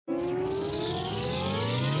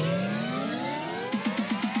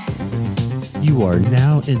You are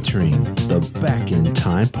now entering the Back in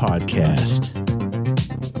Time podcast.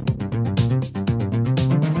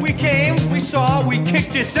 We came, we saw, we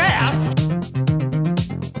kicked its ass.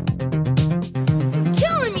 You're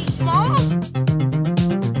killing me, Smalls.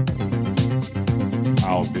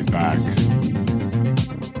 I'll be back.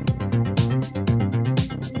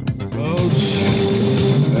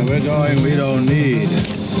 Roads. Where we're going, we don't need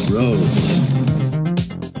roads.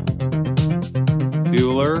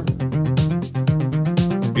 Bueller.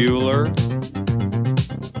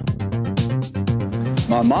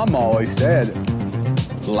 My mom always said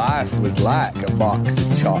life was like a box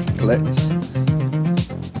of chocolates.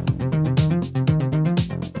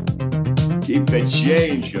 Keep the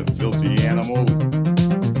change, you filthy animal.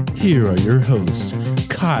 Here are your hosts,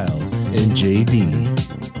 Kyle and JD.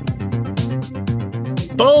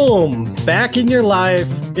 Boom! Back in your life.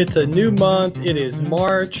 It's a new month. It is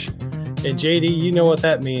March. And JD, you know what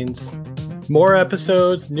that means. More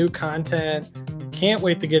episodes, new content. Can't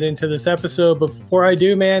wait to get into this episode. But before I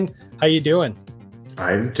do, man, how you doing?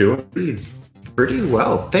 I'm doing pretty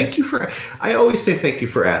well. Thank you for... I always say thank you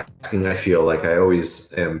for asking. I feel like I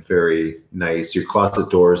always am very nice. Your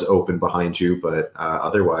closet door is open behind you, but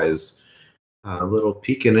otherwise, a little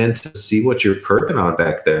peeking in to see what you're perking on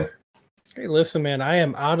back there. Hey, listen, man, I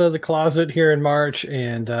am out of the closet here in March,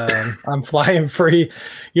 and I'm flying free.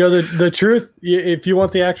 You know, the truth, if you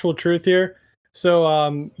want the actual truth here,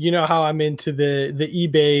 so you know how I'm into the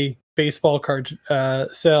eBay baseball card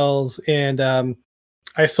sales, and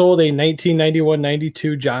I sold a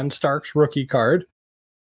 1991-92 John Starks rookie card.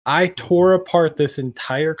 I tore apart this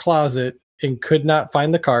entire closet and could not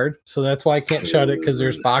find the card, so that's why I can't shut it, because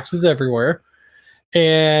there's boxes everywhere.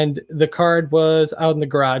 And the card was out in the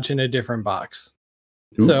garage in a different box.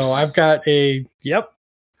 Oops. So I've got a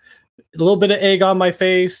little bit of egg on my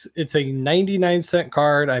face. It's a 99-cent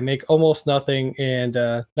card. I make almost nothing. And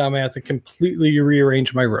now I'm going to have to completely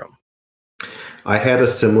rearrange my room. I had a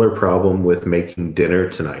similar problem with making dinner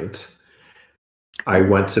tonight. I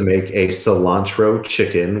went to make a cilantro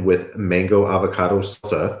chicken with mango avocado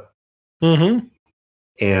salsa. Mm-hmm.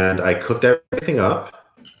 And I cooked everything up.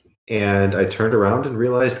 And I turned around and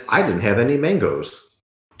realized I didn't have any mangoes.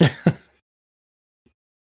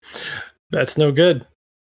 That's no good.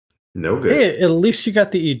 No good. Hey, at least you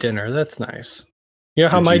got to eat dinner. That's nice. You know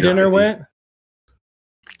how my dinner went?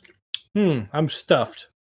 I'm stuffed.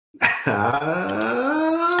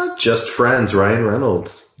 Just friends, Ryan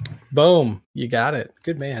Reynolds. Boom. You got it.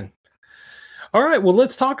 Good man. All right, well,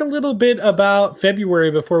 let's talk a little bit about February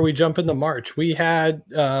before we jump into March. We had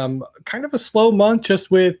kind of a slow month just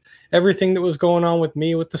with everything that was going on with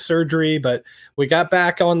me with the surgery, but we got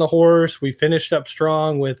back on the horse. We finished up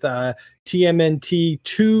strong with TMNT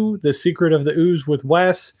 2, The Secret of the Ooze with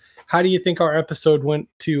Wes. How do you think our episode went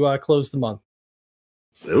to close the month?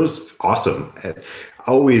 It was awesome.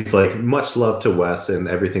 Always much love to Wes and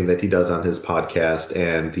everything that he does on his podcast,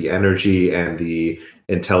 and the energy and the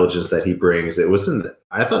intelligence that he brings.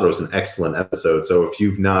 I thought it was an excellent episode. So if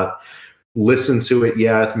you've not listened to it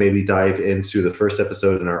yet, maybe dive into the first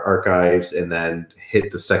episode in our archives and then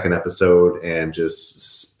hit the second episode and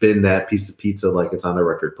just spin that piece of pizza like it's on a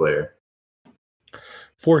record player.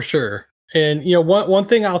 For sure. And, you know, one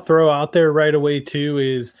thing I'll throw out there right away too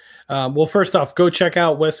is, well, first off, go check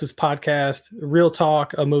out Wes's podcast, Real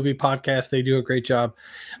Talk, a movie podcast. They do a great job.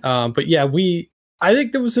 But yeah, I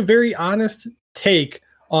think there was a very honest take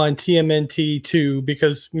on TMNT 2,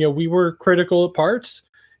 because, you know, we were critical at parts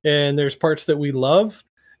and there's parts that we love,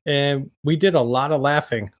 and we did a lot of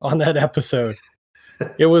laughing on that episode.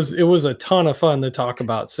 It was a ton of fun to talk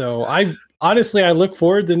about. So I look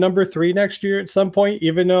forward to number 3 next year at some point,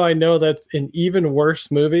 even though I know that's an even worse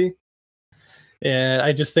movie. And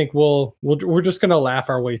I just think we're just going to laugh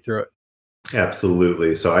our way through it.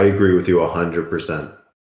 Absolutely. So I agree with you 100%.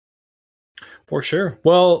 For sure.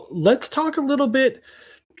 Well, let's talk a little bit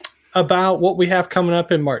about what we have coming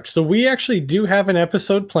up in March. So we actually do have an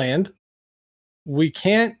episode planned. We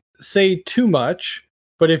can't say too much,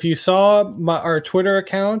 but if you saw our Twitter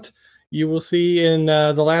account, you will see in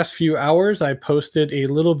the last few hours, I posted a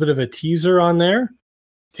little bit of a teaser on there.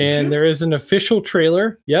 And there is an official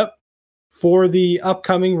trailer, for the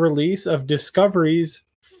upcoming release of Discovery's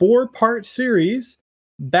 4-part series,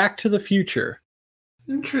 Back to the Future.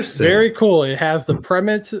 Interesting. Very cool. It has the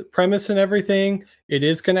premise and everything. It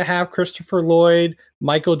is going to have Christopher Lloyd,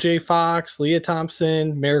 Michael J. Fox, Leah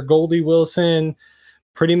Thompson, Mayor Goldie Wilson.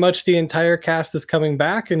 Pretty much the entire cast is coming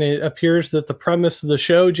back, and it appears that the premise of the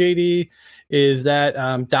show, JD, is that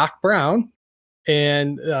Doc Brown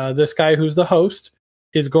and this guy who's the host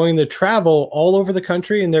is going to travel all over the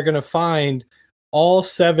country, and they're going to find all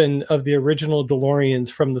 7 of the original DeLoreans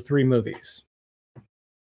from the 3 movies.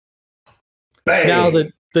 Bang! Now,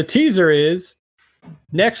 the teaser is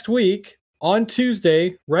next week on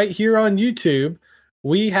Tuesday, right here on YouTube,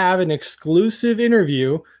 we have an exclusive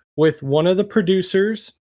interview with one of the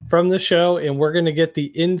producers from the show, and we're going to get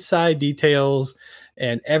the inside details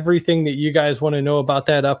and everything that you guys want to know about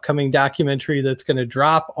that upcoming documentary that's going to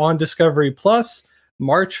drop on Discovery Plus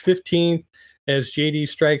March 15th as JD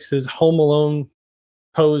strikes his Home Alone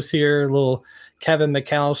pose here, a little Kevin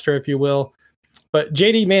McAllister, if you will. But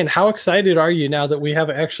JD, man, how excited are you now that we have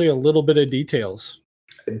actually a little bit of details?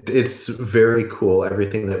 It's very cool,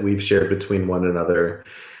 everything that we've shared between one another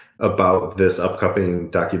about this upcoming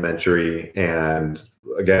documentary. And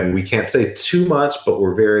again, we can't say too much, but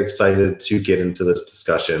we're very excited to get into this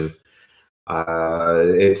discussion.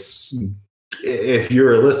 If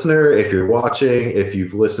you're a listener, if you're watching, if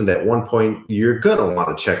you've listened at one point, you're going to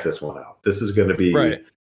want to check this one out. This is going to be,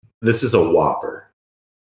 This is a whopper.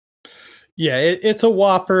 Yeah, it's a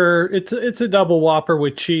Whopper. It's a double Whopper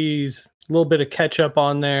with cheese, a little bit of ketchup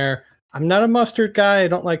on there. I'm not a mustard guy. I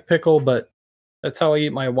don't like pickle, but that's how I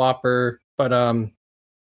eat my Whopper. But I'm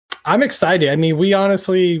excited. I mean, we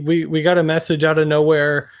honestly, we got a message out of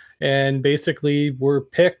nowhere, and basically we're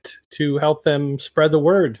picked to help them spread the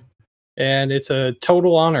word. And it's a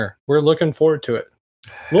total honor. We're looking forward to it.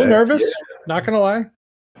 A little nervous, not gonna lie.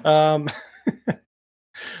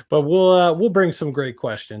 But we'll bring some great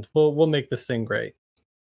questions. We'll make this thing great.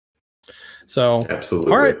 So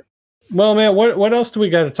absolutely. All right. Well, man, what else do we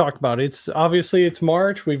got to talk about? It's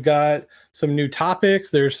March. We've got some new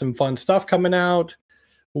topics. There's some fun stuff coming out.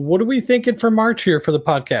 What are we thinking for March here for the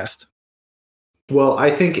podcast? Well,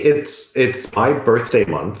 I think it's my birthday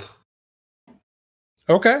month.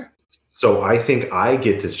 Okay. So I think I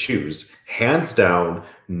get to choose. Hands down,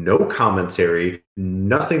 no commentary,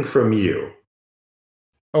 nothing from you.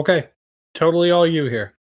 Okay. Totally all you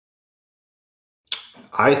here.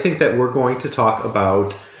 I think that we're going to talk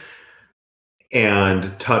about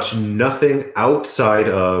and touch nothing outside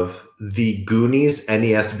of the Goonies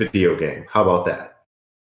NES video game. How about that?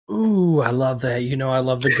 Ooh, I love that. You know, I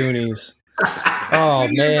love the Goonies. Oh,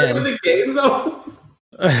 man. The game, though?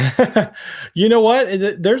 You know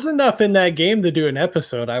what? There's enough in that game to do an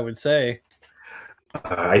episode, I would say.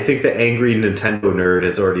 I think the angry Nintendo nerd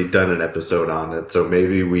has already done an episode on it, so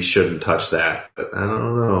maybe we shouldn't touch that. But I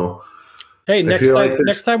don't know. Hey,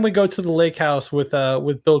 next time we go to the lake house with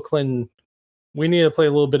Bill Clinton, we need to play a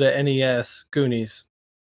little bit of NES Goonies.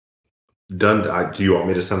 Done. Do you want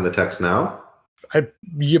me to send the text now?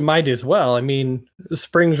 You might as well. I mean,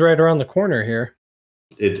 spring's right around the corner here.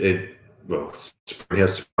 Well, spring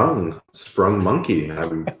has sprung monkey.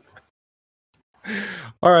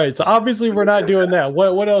 All right, so obviously we're not doing that.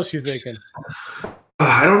 What else you thinking?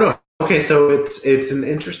 I don't know. Okay, so it's an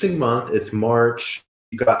interesting month. It's March.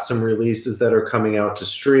 You got some releases that are coming out to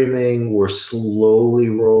streaming. We're slowly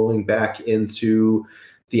rolling back into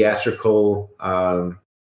theatrical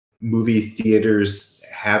movie theaters,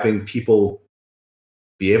 having people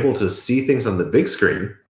be able to see things on the big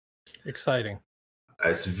screen. Exciting.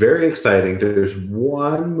 It's very exciting. There's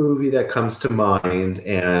one movie that comes to mind,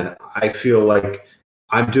 and I feel like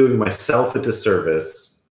I'm doing myself a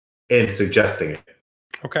disservice in suggesting it.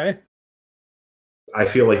 Okay. I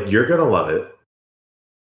feel like you're going to love it.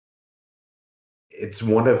 It's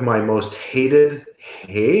one of my most hated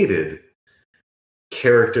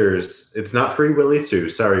characters. It's not Free Willy 2.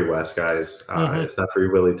 Sorry, Wes, guys. It's not Free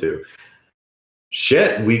Willy 2.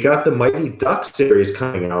 Shit, we got the Mighty Ducks series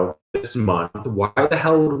coming out this month. Why the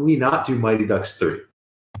hell would we not do Mighty Ducks 3?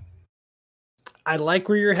 I like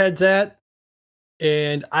where your head's at,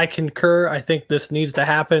 and I concur. I think this needs to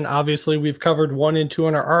happen. Obviously, we've covered 1 and 2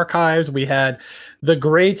 in our archives. We had the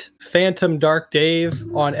great Phantom Dark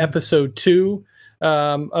Dave on episode 2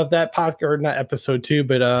 of that podcast, or not episode 2,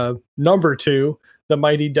 but number 2, the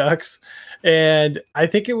Mighty Ducks. And I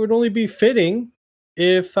think it would only be fitting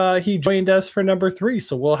if he joined us for number 3.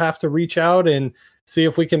 So we'll have to reach out and see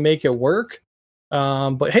if we can make it work.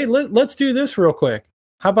 But hey, let's do this real quick.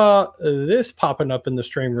 How about this popping up in the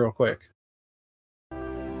stream real quick?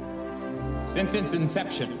 Since its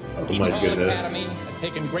inception, oh my goodness, Academy has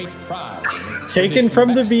taken great pride in its taken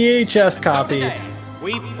from the VHS copy. So today,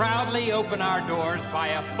 we proudly open our doors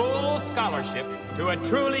via full scholarships to a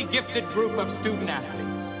truly gifted group of student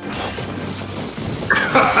athletes.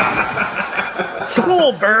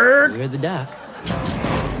 Cool, Bird. We're the Ducks.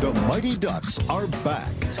 The Mighty Ducks are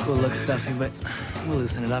back. School looks stuffy, but we'll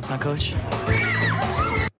loosen it up, huh, Coach?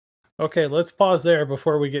 Okay, let's pause there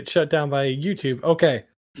before we get shut down by YouTube. Okay,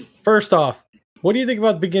 first off, what do you think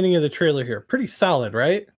about the beginning of the trailer here? Pretty solid,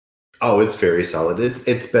 right? Oh, it's very solid.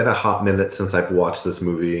 It's been a hot minute since I've watched this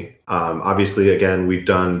movie. Obviously, again, we've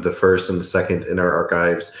done the first and the second in our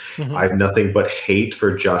archives. Mhm. I have nothing but hate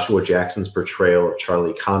for Joshua Jackson's portrayal of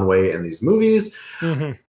Charlie Conway in these movies,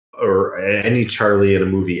 Mhm. or any Charlie in a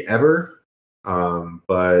movie ever.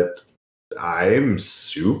 But I'm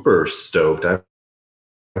super stoked. I'm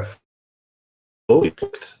fully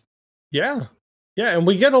booked. Yeah. Yeah, and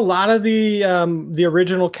we get a lot of the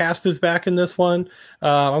original cast is back in this one.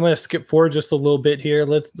 I'm going to skip forward just a little bit here.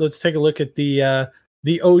 Let's take a look at the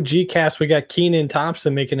OG cast. We got Kenan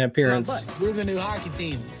Thompson making an appearance. We're the new hockey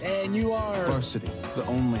team, and you are varsity, the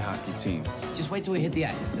only hockey team. Just wait till we hit the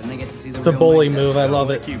ice, then they get to see the It's a real bully Mike move. I Ducks.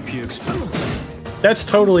 love it. That's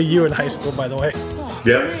totally you in high school, by the way.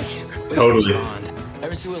 Yep, totally.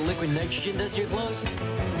 Ever see what liquid nitrogen does to your clothes?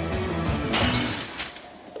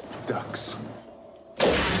 Ducks.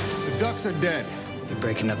 The Ducks are dead. You're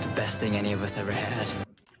breaking up the best thing any of us ever had.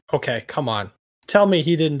 Okay, come on. Tell me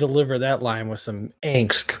he didn't deliver that line with some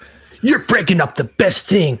angst. You're breaking up the best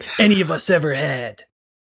thing any of us ever had.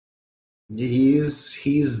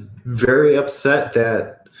 He's very upset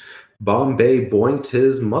that Bombay boinked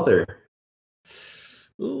his mother.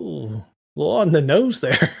 Ooh, a little on the nose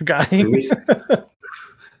there, guy. Is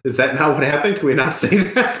that not what happened? Can we not say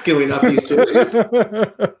that? Can we not be serious?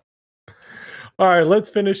 All right, let's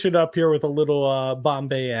finish it up here with a little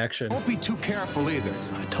Bombay action. Don't be too careful either.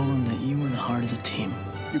 I told him that you were the heart of the team.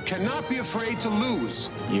 You cannot be afraid to lose.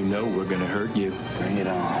 You know we're gonna hurt you. Bring it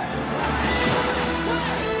on.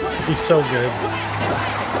 He's so good.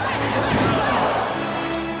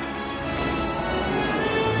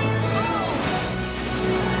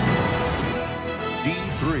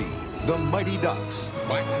 D3, the Mighty Ducks.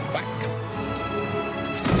 Quack, quack.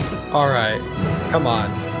 All right, come on.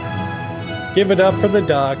 Give it up for the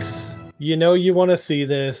Ducks. You know you want to see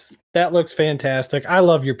this. That looks fantastic. I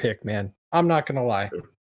love your pick, man. I'm not going to lie.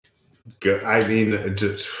 Good. I mean,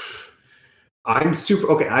 I'm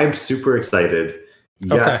super excited.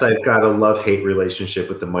 Yes, Okay. I've got a love-hate relationship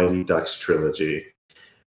with the Mighty Ducks trilogy.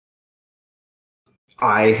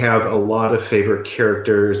 I have a lot of favorite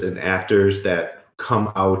characters and actors that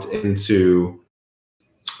come out into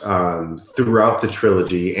throughout the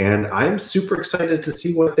trilogy, and I'm super excited to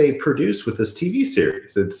see what they produce with this TV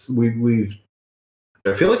series.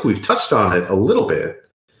 I feel like we've touched on it a little bit,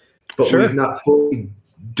 but Sure. we've not fully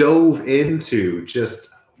dove into just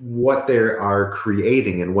what they are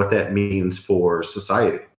creating and what that means for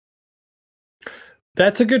society.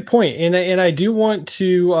 That's a good point. And I do want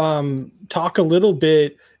to talk a little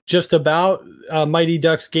bit just about Mighty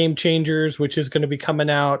Ducks Game Changers, which is going to be coming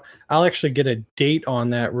out. I'll actually get a date on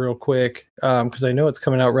that real quick because I know it's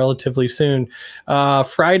coming out relatively soon.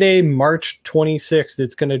 Friday, March 26th.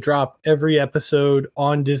 It's going to drop every episode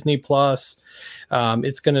on Disney Plus.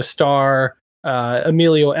 It's going to star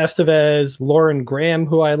Emilio Estevez, Lauren Graham,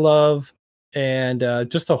 who I love, and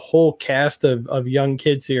just a whole cast of young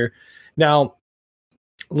kids here. Now,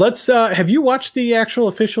 let's have you watched the actual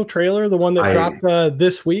official trailer, the one that dropped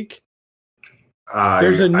this week?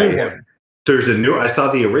 There's a new one. There's a new. I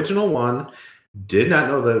saw the original one. Did not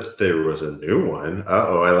know that there was a new one.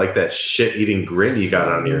 Uh-oh, I like that shit-eating grin you got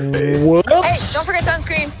on your face. Hey, don't forget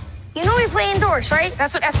sunscreen. You know we play indoors, right?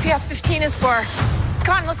 That's what SPF 15 is for.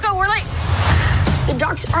 Come on, let's go. We're late. The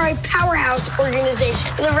Ducks are a powerhouse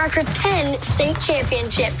organization with a record 10 state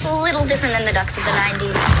championships. A little different than the Ducks of the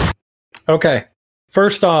 90s. Okay.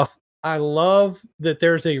 First off, I love that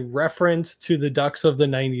there's a reference to the Ducks of the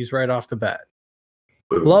 90s right off the bat.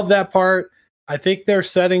 Love that part. I think they're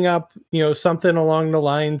setting up, something along the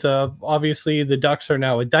lines of, obviously the Ducks are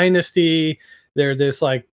now a dynasty. They're this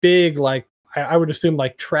like big, like I would assume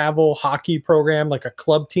like travel hockey program, like a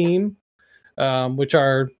club team, which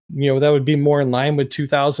are, that would be more in line with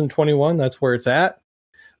 2021. That's where it's at.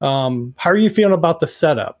 How are you feeling about the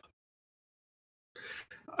setup?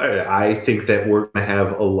 I think that we're going to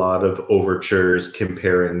have a lot of overtures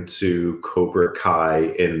comparing to Cobra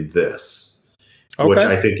Kai in this, which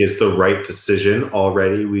I think is the right decision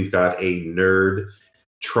already. We've got a nerd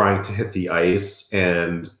trying to hit the ice,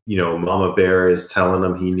 and, Mama Bear is telling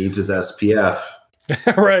him he needs his SPF.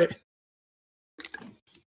 Right.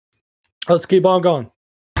 Let's keep on going.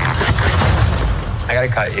 I gotta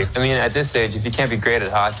cut you. I mean, at this age, if you can't be great at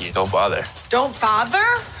hockey, don't bother. Don't bother?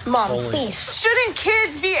 Mom, please. Shouldn't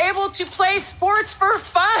kids be able to play sports for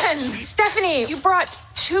fun? Stephanie, you brought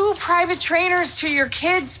 2 private trainers to your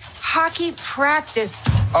kids' hockey practice.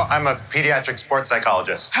 Oh, I'm a pediatric sports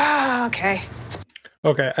psychologist. Okay.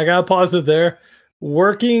 Okay, I gotta pause it there.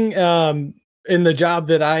 Working in the job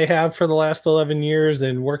that I have for the last 11 years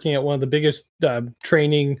and working at one of the biggest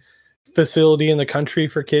training facility in the country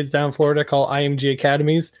for kids down in Florida called IMG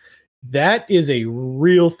Academies. That is a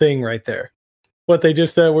real thing right there. What they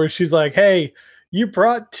just said, where she's like, hey, you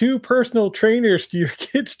brought 2 personal trainers to your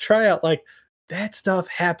kids' tryout. Like, that stuff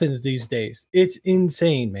happens these days. It's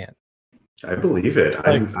insane, man. I believe it.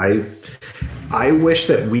 I wish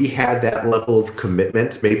that we had that level of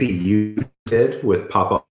commitment. Maybe you did with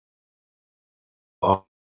Papa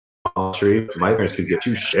Tree. My parents could give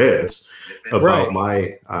 2 shits about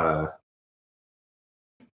my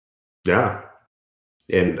yeah.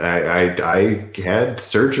 And I had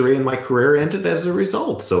surgery and my career ended as a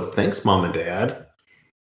result. So thanks, Mom and Dad.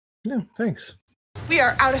 Yeah, thanks. We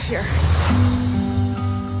are out of here.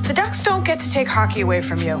 The Ducks don't get to take hockey away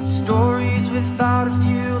from you. Stories without a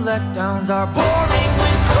few letdowns are boring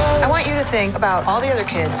when told. I want you to think about all the other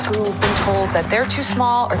kids who've been told that they're too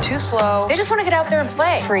small or too slow. They just want to get out there and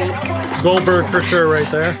play. Freaks. Goldberg for sure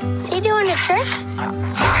right there. Is he doing a trick?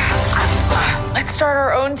 Let's start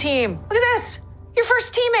our own team. Look at this. Your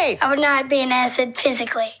first teammate. I would not be an acid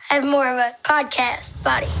physically. I have more of a podcast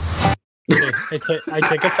body. I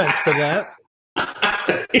take offense to that.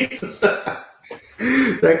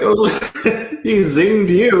 That goes with he zinged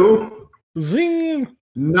you. Zing.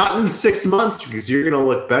 Not in 6 months because you're gonna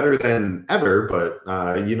look better than ever, but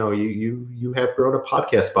you have grown a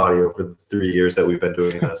podcast body over the 3 years that we've been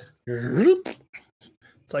doing this.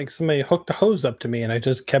 It's like somebody hooked a hose up to me and I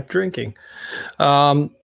just kept drinking.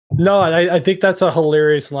 No, I think that's a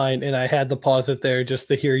hilarious line, and I had to pause it there just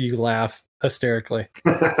to hear you laugh hysterically.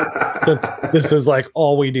 So this is like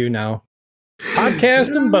all we do now.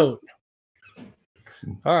 Podcast and boat.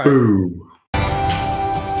 All right. Boo.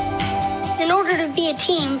 In order to be a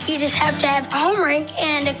team, you just have to have a home rink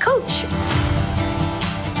and a coach.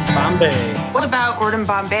 Bombay. What about Gordon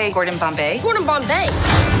Bombay? Gordon Bombay? Gordon Bombay.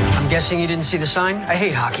 I'm guessing you didn't see the sign? I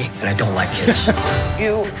hate hockey, and I don't like kids.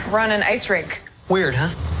 You run an ice rink. Weird, huh?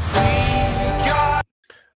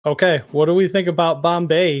 Okay, what do we think about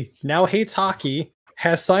Bombay? Now hates hockey,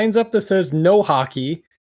 has signs up that says no hockey.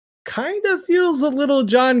 Kind of feels a little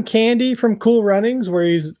John Candy from Cool Runnings, where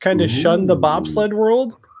he's kind of shunned the bobsled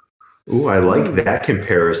world. Ooh, I like that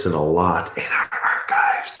comparison a lot in our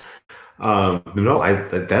archives.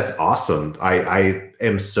 That's awesome. I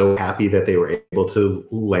am so happy that they were able to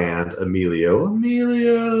land Emilio.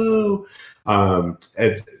 And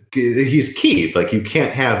he's key. Like, you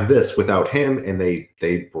can't have this without him, and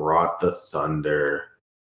they brought the Thunder.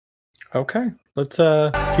 Okay, let's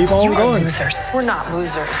keep on going. Losers. We're not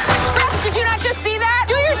losers. Ref, did you not just see that?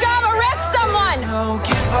 Do your job. Arrest someone. No,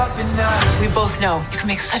 give up and now. We both know you can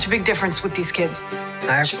make such a big difference with these kids.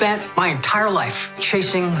 I've spent my entire life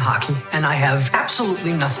chasing hockey, and I have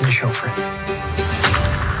absolutely nothing to show for it.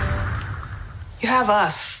 You have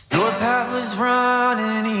us. Your path was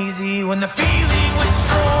running easy when the feeling was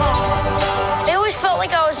strong. I always felt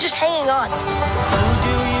like I was just hanging on.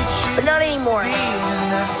 But not anymore.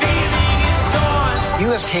 You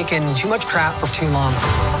have taken too much crap for too long.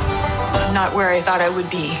 Not where I thought I would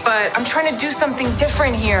be. But I'm trying to do something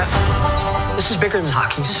different here. This is bigger than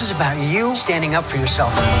hockey. This is about you standing up for yourself.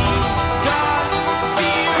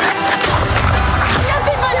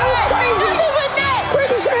 Nothing but net! Crazy! Nothing but net!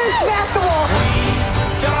 Pretty sure it's basketball.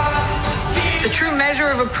 The true measure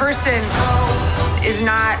of a person is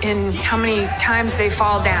not in how many times they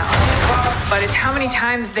fall down, but it's how many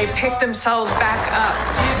times they pick themselves back up.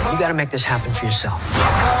 You got to make this happen for yourself.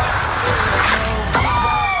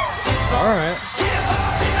 All right.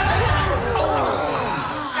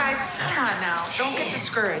 Guys, come on now. Don't get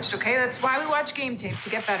discouraged, okay? That's why we watch game tape, to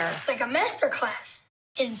get better. It's like a master class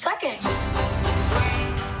in sucking.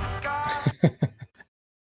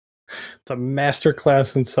 It's a master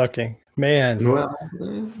class in sucking. Man. Well,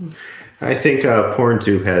 I think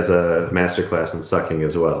PornTube has a masterclass in sucking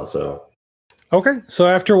as well. So, okay. So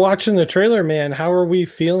after watching the trailer, man, how are we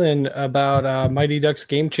feeling about Mighty Ducks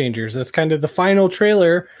Game Changers? That's kind of the final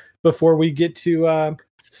trailer before we get to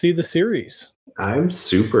see the series. I'm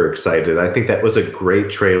super excited. I think that was a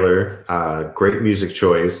great trailer. Great music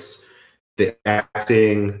choice. The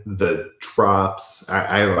acting, the drops.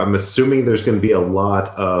 I'm assuming there's going to be a lot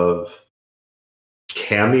of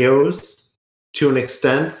cameos to an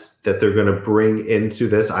extent that they're going to bring into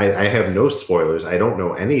this. I have no spoilers. I don't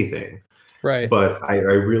know anything. Right. But I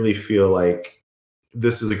really feel like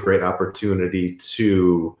this is a great opportunity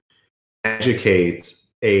to educate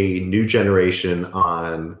a new generation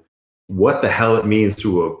on what the hell it means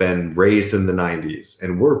to have been raised in the 90s.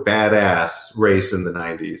 And we're badass raised in the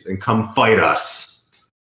 90s. And come fight us.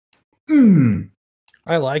 I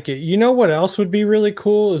I like it. You know what else would be really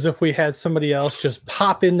cool is if we had somebody else just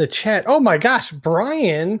pop in the chat. Oh my gosh,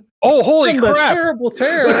 Brian. Oh, holy from crap. The Terrible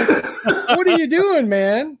Terror. What are you doing,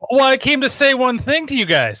 man? Well, I came to say one thing to you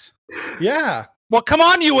guys. Yeah. Well, come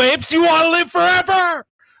on, you apes. You want to live forever.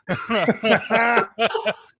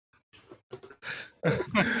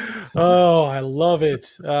 Oh, I love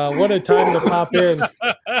it. What a time to pop in.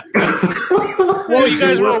 Well, you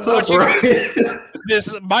guys were watching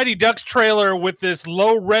this Mighty Ducks trailer with this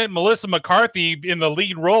low-rent Melissa McCarthy in the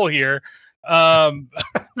lead role here. Good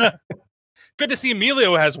to see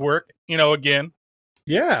Emilio has work, again.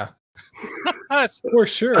 Yeah. For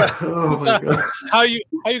sure. How you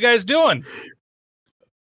guys doing?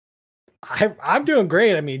 I'm doing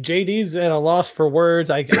great. I mean, JD's at a loss for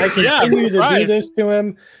words. I continue to do this to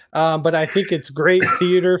him, but I think it's great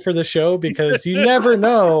theater for the show because you never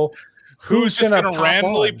know who's just going to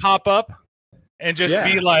randomly pop up and just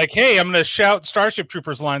be like, "Hey, I'm going to shout Starship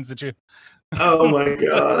Troopers lines at you." Oh my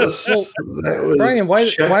gosh! Well, that was Brian,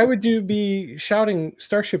 why would you be shouting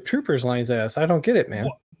Starship Troopers lines at us? I don't get it, man.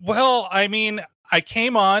 Well, I mean, I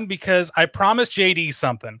came on because I promised JD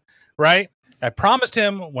something, right? I promised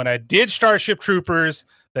him when I did Starship Troopers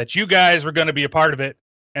that you guys were going to be a part of it,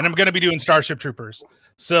 and I'm going to be doing Starship Troopers.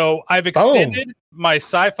 So I've extended my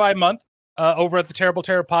sci-fi month over at the Terrible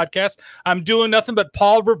Terror podcast. I'm doing nothing but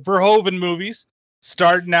Paul Verhoeven movies,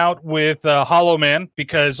 starting out with Hollow Man,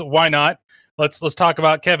 because why not? Let's talk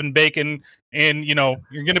about Kevin Bacon, and you're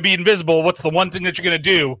going to be invisible. What's the one thing that you're going to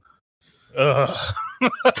do?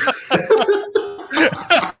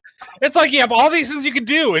 It's like you have all these things you can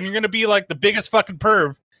do, and you're going to be like the biggest fucking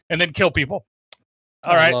perv and then kill people.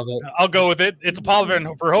 All right, I'll go with it. It's a Paul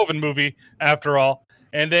Verhoeven movie, after all.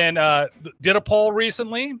 And then did a poll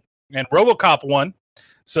recently, and RoboCop won.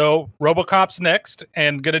 So RoboCop's next,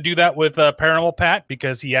 and going to do that with Paranormal Pat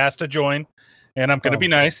because he asked to join, and I'm going to be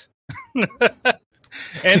nice.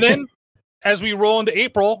 And then as we roll into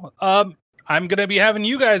April, I'm going to be having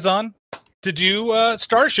you guys on to do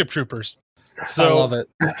Starship Troopers. So I love it.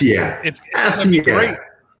 Yeah, it's gonna be great.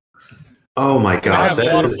 Oh my gosh,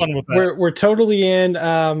 a lot of fun with that. We're totally in.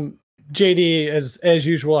 JD, as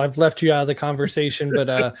usual, I've left you out of the conversation,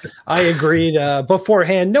 but I agreed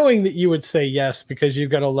beforehand, knowing that you would say yes because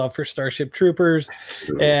you've got a love for Starship Troopers,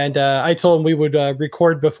 and I told him we would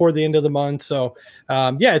record before the end of the month. So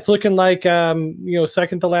it's looking like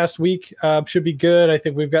second to last week should be good. I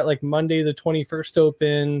think we've got like Monday the 21st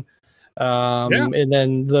open. And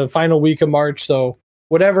then the final week of March. So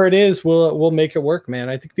whatever it is, we'll make it work, man.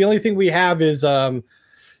 I think the only thing we have is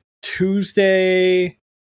Tuesday,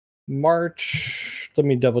 March. Let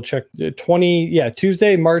me double check.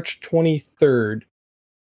 Tuesday, March 23rd.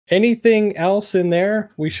 Anything else in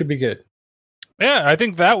there? We should be good. Yeah, I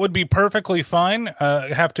think that would be perfectly fine.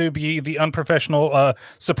 Have to be the unprofessional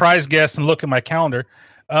surprise guest and look at my calendar.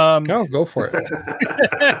 Go for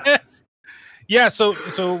it. Yeah, so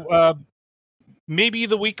maybe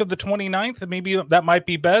the week of the 29th, maybe that might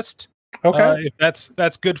be best. Okay. If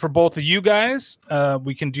that's good for both of you guys,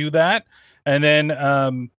 we can do that. And then,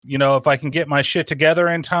 if I can get my shit together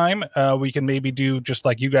in time, we can maybe do just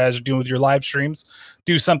like you guys are doing with your live streams,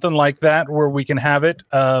 do something like that where we can have it.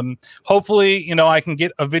 Hopefully, I can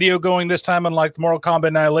get a video going this time, unlike the Mortal Kombat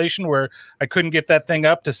Annihilation, where I couldn't get that thing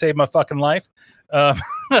up to save my fucking life. Because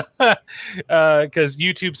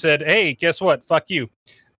YouTube said, "Hey, guess what? Fuck you."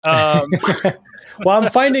 Well,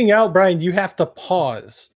 I'm finding out, Brian, you have to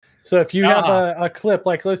pause. So if you have a clip,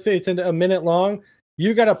 like let's say it's a minute long,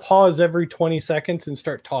 you got to pause every 20 seconds and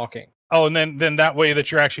start talking. Oh, and then that way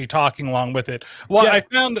that you're actually talking along with it. Well, I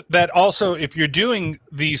found that also if you're doing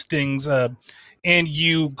these things and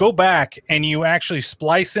you go back and you actually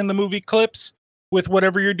splice in the movie clips with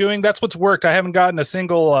whatever you're doing, that's what's worked. I haven't gotten a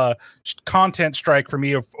single content strike for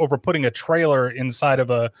me over putting a trailer inside of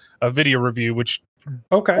a video review, which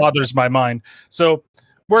bothers my mind. So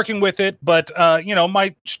working with it, but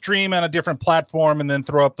might stream on a different platform and then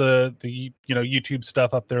throw up the YouTube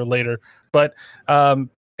stuff up there later. But and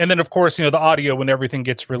then of course the audio when everything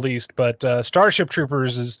gets released. But Starship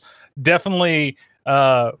Troopers is definitely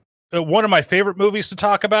one of my favorite movies to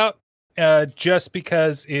talk about, just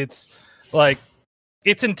because it's like.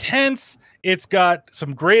 It's intense. It's got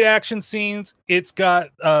some great action scenes. It's got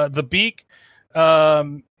the beak,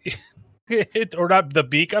 or not the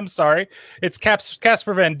beak. I'm sorry. It's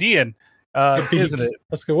Casper Van Dien, isn't it?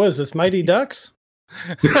 Let's go. What is this? Mighty Ducks?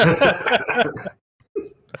 It's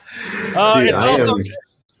also,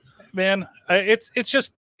 man.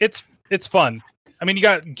 It's fun. I mean, you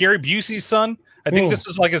got Gary Busey's son. I think this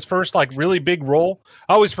is like his first like really big role.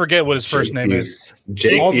 I always forget what his first name is.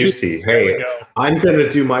 Jake Busey. Hey, I'm going to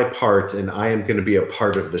do my part, and I am going to be a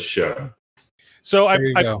part of the show. So I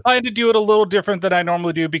plan to do it a little different than I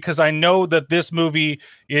normally do because I know that this movie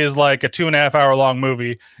is like a 2.5 hour long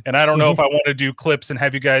movie, and I don't know if I want to do clips and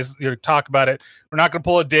have you guys talk about it. We're not going to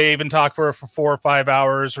pull a Dave and talk for 4 or 5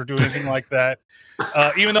 hours or do anything like that.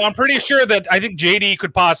 Even though I'm pretty sure that I think JD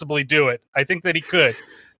could possibly do it. I think that he could.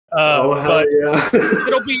 But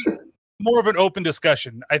it'll be more of an open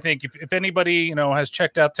discussion. I think if anybody has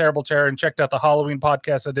checked out Terrible Terror and checked out the Halloween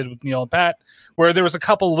podcast I did with Neil and Pat, where there was a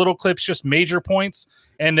couple little clips, just major points,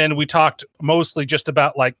 and then we talked mostly just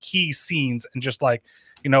about like key scenes and just like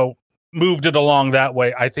moved it along that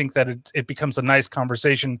way. I think that it becomes a nice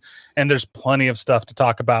conversation, and there's plenty of stuff to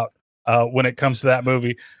talk about when it comes to that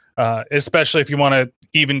movie, especially if you want to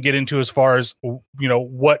even get into as far as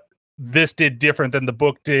what this did different than the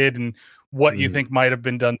book did and what you think might have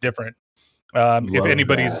been done different. If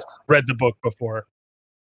anybody's read the book before.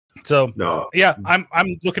 So yeah, I'm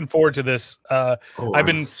looking forward to this. I've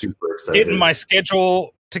been super excited. Getting my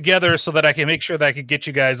schedule together so that I can make sure that I could get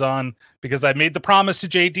you guys on, because I made the promise to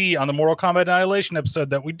JD on the Mortal Kombat Annihilation episode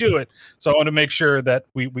that we do it. So I want to make sure that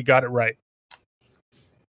we got it right.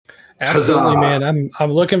 Absolutely, man.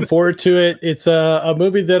 I'm looking forward to it. It's a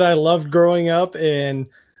movie that I loved growing up, and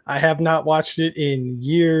I have not watched it in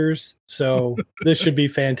years. So this should be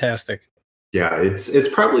fantastic. Yeah, it's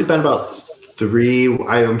probably been about 3.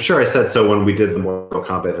 I'm sure I said so when we did the Mortal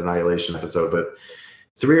Kombat Annihilation episode, but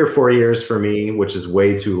 3 or 4 years for me, which is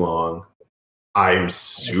way too long. I'm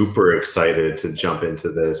super excited to jump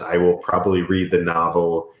into this. I will probably read the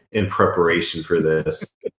novel in preparation for this,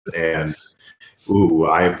 and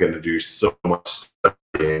I am going to do so much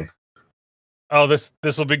studying. Oh, this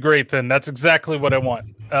will be great then. That's exactly what I want.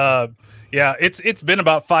 Yeah, it's been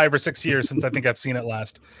about 5 or 6 years since I think I've seen it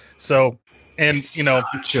last. So, and it's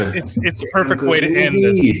the perfect way to end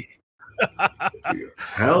this.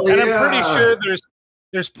 Hell yeah. And I'm pretty sure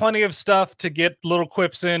there's plenty of stuff to get little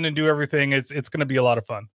quips in and do everything. It's going to be a lot of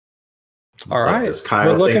fun. All right,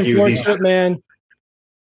 Kyle, we're looking forward to it, man.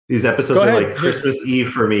 These episodes are like Christmas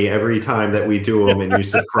Eve for me every time that we do them, and you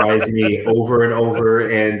surprise me over and over,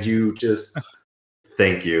 and you just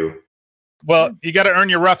thank you. Well, you got to earn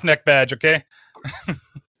your roughneck badge, okay?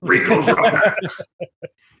 Rico's Roughnecks.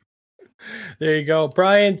 There you go.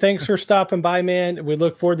 Brian, thanks for stopping by, man. We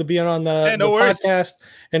look forward to being on the podcast.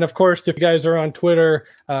 And of course, if you guys are on Twitter,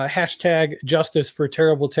 hashtag Justice for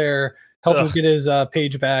Terrible Terror. Help him get his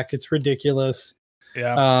page back. It's ridiculous.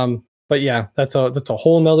 Yeah. But yeah, that's a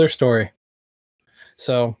whole nother story.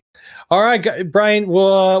 So, all right, Brian,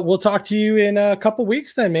 we'll talk to you in a couple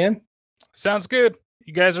weeks then, man. Sounds good.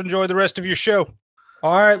 You guys enjoy the rest of your show.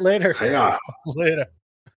 All right, later. Yeah. Later.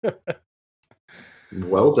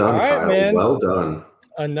 Well done, right, Kyle. Man. Well done.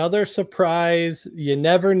 Another surprise. You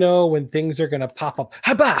never know when things are going to pop up.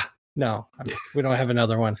 Haba! No, we don't have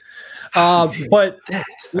another one. But I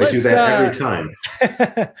do that every time.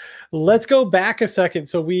 Let's go back a second.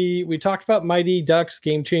 So we talked about Mighty Ducks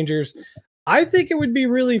Game Changers. I think it would be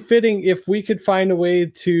really fitting if we could find a way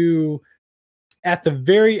to, at the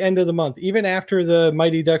very end of the month, even after the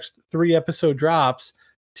Mighty Ducks 3 episode drops,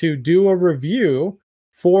 to do a review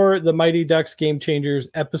for the Mighty Ducks Game Changers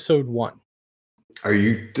episode 1.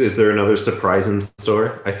 Is there another surprise in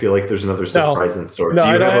store? I feel like there's another surprise in store. No, do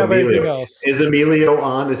you I don't have Emilio? anything else. Is Emilio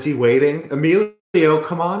on? Is he waiting? Emilio,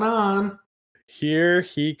 come on. Here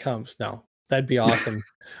he comes. No, that'd be awesome.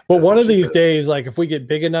 But one of these days, like if we get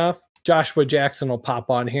big enough, Joshua Jackson will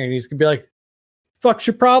pop on here and he's gonna be like, "Fuck's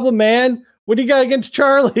your problem, man? What do you got against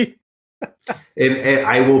Charlie?" And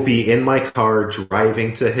I will be in my car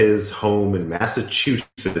driving to his home in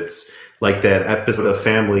Massachusetts, like that episode of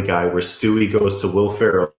Family Guy where Stewie goes to Will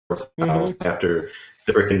Ferrell's house after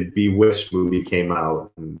the freaking Bewitched movie came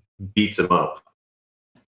out and beats him up.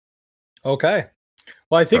 Okay.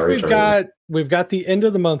 Well, I think we've got the end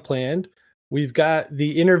of the month planned. We've got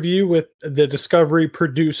the interview with the Discovery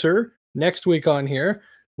producer next week on here.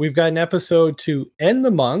 We've got an episode to end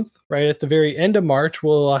the month, right at the very end of March.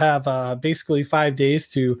 We'll have basically 5 days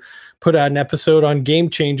to put out an episode on Game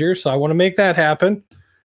Changers. So I want to make that happen.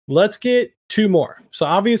 Let's get 2 more. So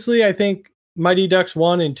obviously, I think Mighty Ducks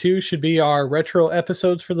 1 and 2 should be our retro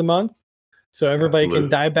episodes for the month. So everybody can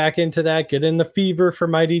dive back into that, get in the fever for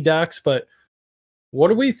Mighty Ducks. But what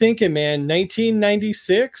are we thinking, man?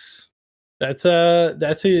 1996? That's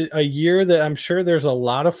a year that I'm sure there's a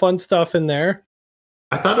lot of fun stuff in there.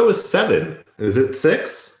 I thought it was 7. Is it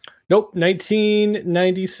 6? Nope,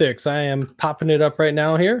 1996. I am popping it up right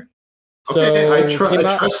now here. Okay, So I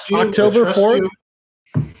trust you. October 4th.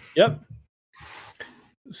 Yep.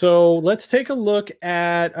 So let's take a look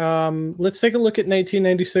at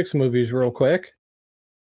 1996 movies real quick.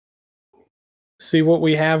 See what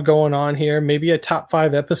we have going on here. Maybe a top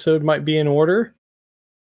 5 episode might be in order.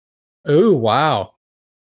 Oh, wow.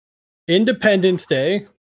 Independence Day,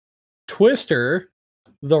 Twister,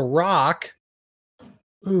 The Rock.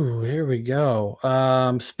 Ooh, here we go.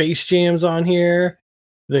 Space Jam's on here.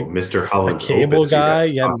 Mr. Holland's Cable Opus. Guy.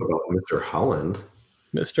 Yeah. Talk about Mr. Holland.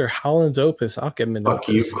 Mr. Holland's Opus. I'll give him an Fuck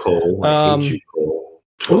Opus. you, Cole. I hate you,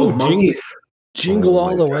 Cole. Jingle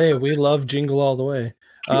All the Way. We love Jingle All the Way.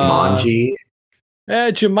 Jumanji.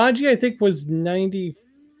 Jumanji, I think, was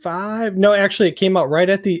 95. No, actually, it came out right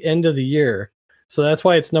at the end of the year. So that's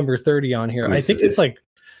why it's number 30 on here. I think it's like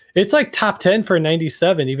top 10 for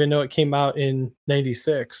 97, even though it came out in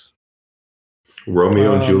 96.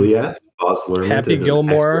 Romeo and Juliet. Baz Luhrmann. Happy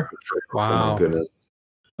Gilmore. Wow. Oh my goodness.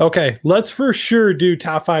 Okay, let's for sure do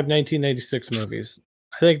top 5 1996 movies.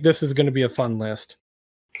 I think this is going to be a fun list.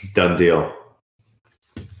 Done deal.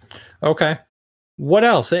 Okay. What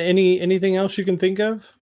else? Anything else you can think of?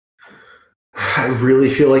 I really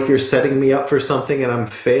feel like you're setting me up for something and I'm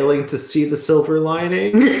failing to see the silver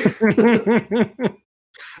lining.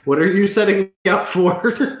 What are you setting me up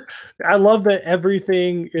for? I love that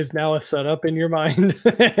everything is now a setup in your mind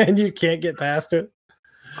and you can't get past it.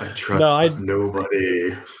 I trust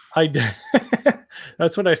nobody.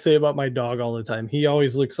 That's what I say about my dog all the time. He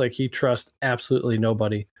always looks like he trusts absolutely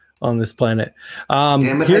nobody on this planet.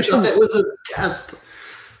 Damn it, I thought that was a guest.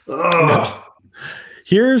 No.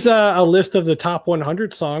 Here's a list of the top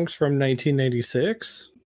 100 songs from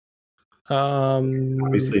 1996.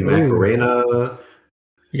 Obviously, Macarena.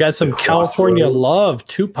 You got some California Love,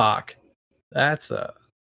 Tupac. That's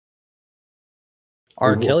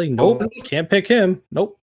R. Kelly. Nope, can't pick him.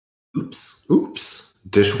 Nope. Oops.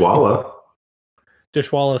 Dishwalla.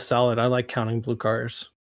 Dishwalla's solid. I like Counting Blue Cars.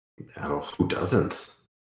 Oh, who doesn't?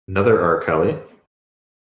 Another R. Kelly.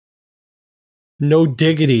 No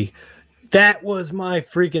Diggity. That was my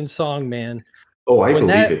freaking song, man. Oh, I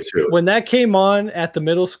believe it too. When that came on at the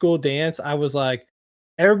middle school dance, I was like,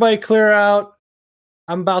 everybody clear out.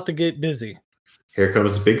 I'm about to get busy. Here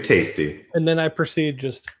comes Big Tasty. And then I proceed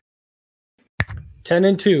just 10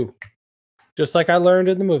 and 2. Just like I learned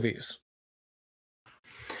in the movies.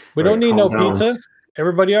 We don't need no pizza.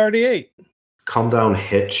 Everybody already ate. Calm down,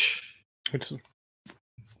 Hitch. It's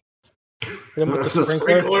the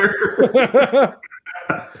sprinkler.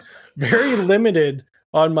 Very limited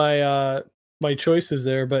on my my choices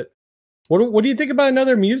there, but what do you think about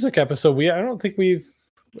another music episode? I don't think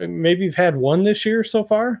we've had one this year so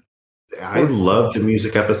far. I love the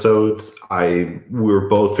music episodes. We're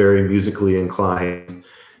both very musically inclined.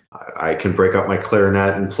 I can break out my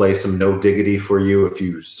clarinet and play some No Diggity for you if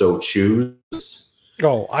you so choose.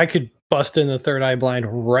 Oh, I could bust in the Third Eye Blind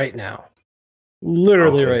right now.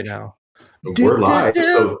 Literally right now. We're live,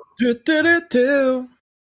 so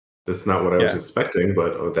that's not what I was expecting,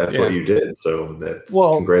 but that's what you did. So that's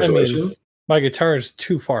congratulations. I mean, my guitar is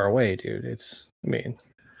too far away, dude.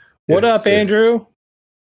 What up, Andrew?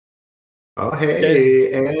 Oh,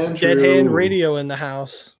 hey, Andrew. Dead Hand Radio in the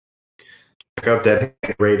house. Check out Dead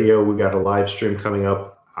Hand Radio. We got a live stream coming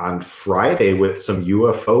up on Friday with some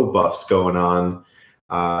UFO buffs going on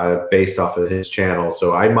based off of his channel.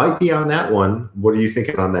 So I might be on that one. What are you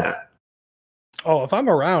thinking on that? Oh, if I'm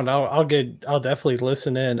around, I'll definitely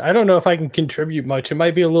listen in. I don't know if I can contribute much. It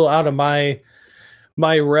might be a little out of my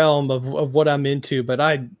realm of what I'm into, but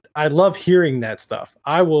I love hearing that stuff.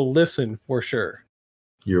 I will listen for sure.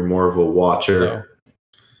 You're more of a watcher. So,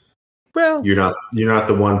 well, you're not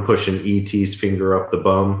the one pushing ET's finger up the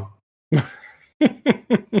bum. I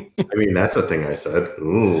mean, that's the thing I said.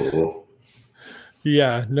 Ooh.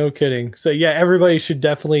 Yeah, no kidding. So yeah, everybody should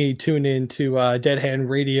definitely tune in to Dead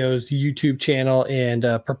Hand Radio's YouTube channel and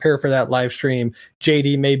prepare for that live stream.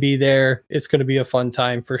 JD may be there. It's going to be a fun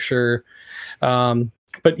time for sure.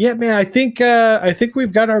 But yeah, man, I think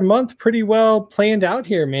we've got our month pretty well planned out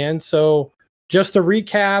here, man. So just to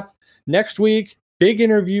recap, next week, big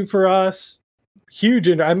interview for us. Huge.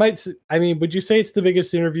 Would you say it's the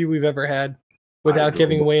biggest interview we've ever had without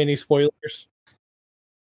giving away any spoilers?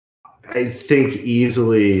 I think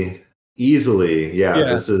easily.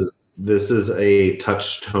 Yeah. This is a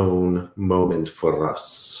touchstone moment for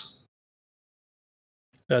us.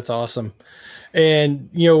 That's awesome.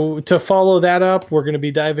 And, to follow that up, we're going to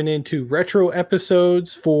be diving into retro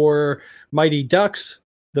episodes for Mighty Ducks,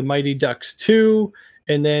 the Mighty Ducks 2,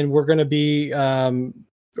 and then we're going to be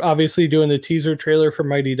obviously doing the teaser trailer for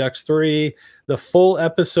Mighty Ducks 3, the full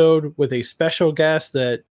episode with a special guest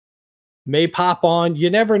that may pop on. You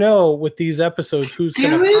never know with these episodes who's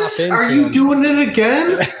going to pop in. Are you doing it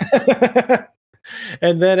again?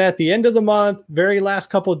 And then at the end of the month, very last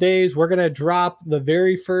couple of days, we're going to drop the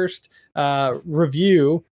very first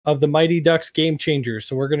review of the Mighty Ducks Game Changers.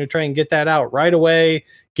 So we're going to try and get that out right away,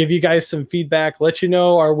 give you guys some feedback, let you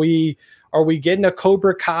know, are we getting a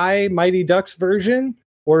Cobra Kai Mighty Ducks version,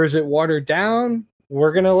 or is it watered down?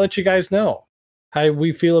 We're going to let you guys know how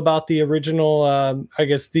we feel about the original, I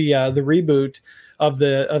guess the reboot of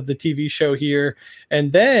the TV show here.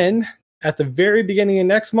 And then at the very beginning of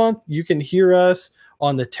next month, you can hear us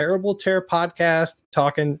on the Terrible Tear podcast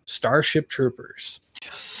talking Starship Troopers.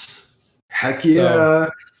 Heck yeah.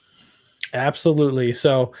 Absolutely.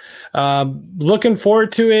 So looking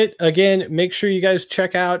forward to it. Again, make sure you guys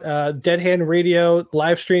check out Dead Hand Radio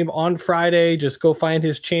live stream on Friday. Just go find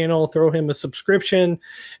his channel, throw him a subscription,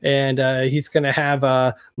 and he's going to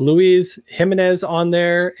have Luis Jimenez on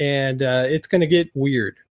there, and it's going to get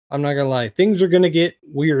weird. I'm not going to lie. Things are going to get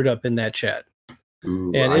weird up in that chat.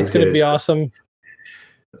 Ooh, and it's going to be awesome.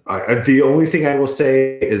 The only thing I will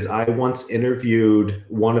say is I once interviewed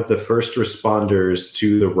one of the first responders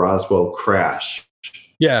to the Roswell crash.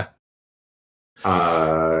 Yeah.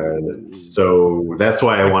 So that's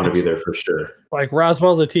why I want to be there for sure. Like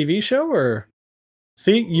Roswell, the TV show, or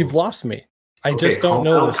see, you've lost me. I just don't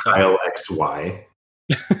know this Kyle XY.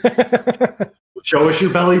 Show us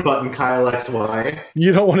your belly button, Kyle XY.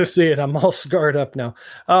 You don't want to see it. I'm all scarred up now.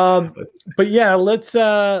 But yeah, let's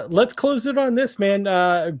close it on this, man.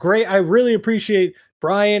 Great. I really appreciate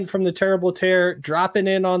Brian from the Terrible Tear dropping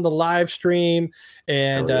in on the live stream,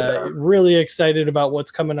 and really excited about what's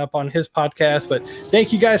coming up on his podcast. But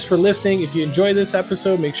thank you guys for listening. If you enjoy this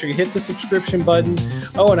episode, make sure you hit the subscription button.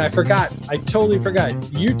 Oh, and I totally forgot.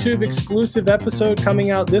 YouTube exclusive episode coming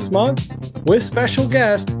out this month with special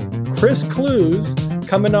guest Chris Clues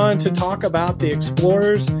coming on to talk about the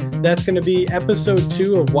Explorers. That's going to be episode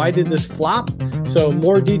 2 of Why Did This Flop? So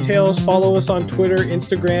more details, follow us on Twitter,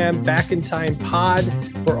 Instagram, Back in Time Pod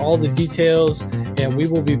for all the details. And we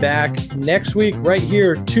will be back next week right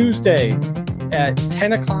here, Tuesday at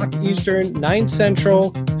 10 o'clock Eastern, 9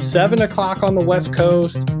 Central, 7 o'clock on the West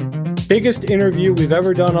Coast. Biggest interview we've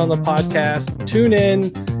ever done on the podcast. Tune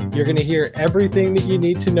in. You're going to hear everything that you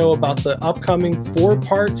need to know about the upcoming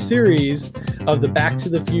 4-part series of the Back to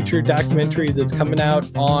the Future documentary that's coming out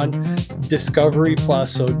on Discovery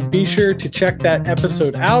Plus. So be sure to check that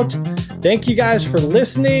episode out. Thank you guys for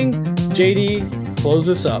listening. JD, close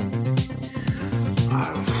us up.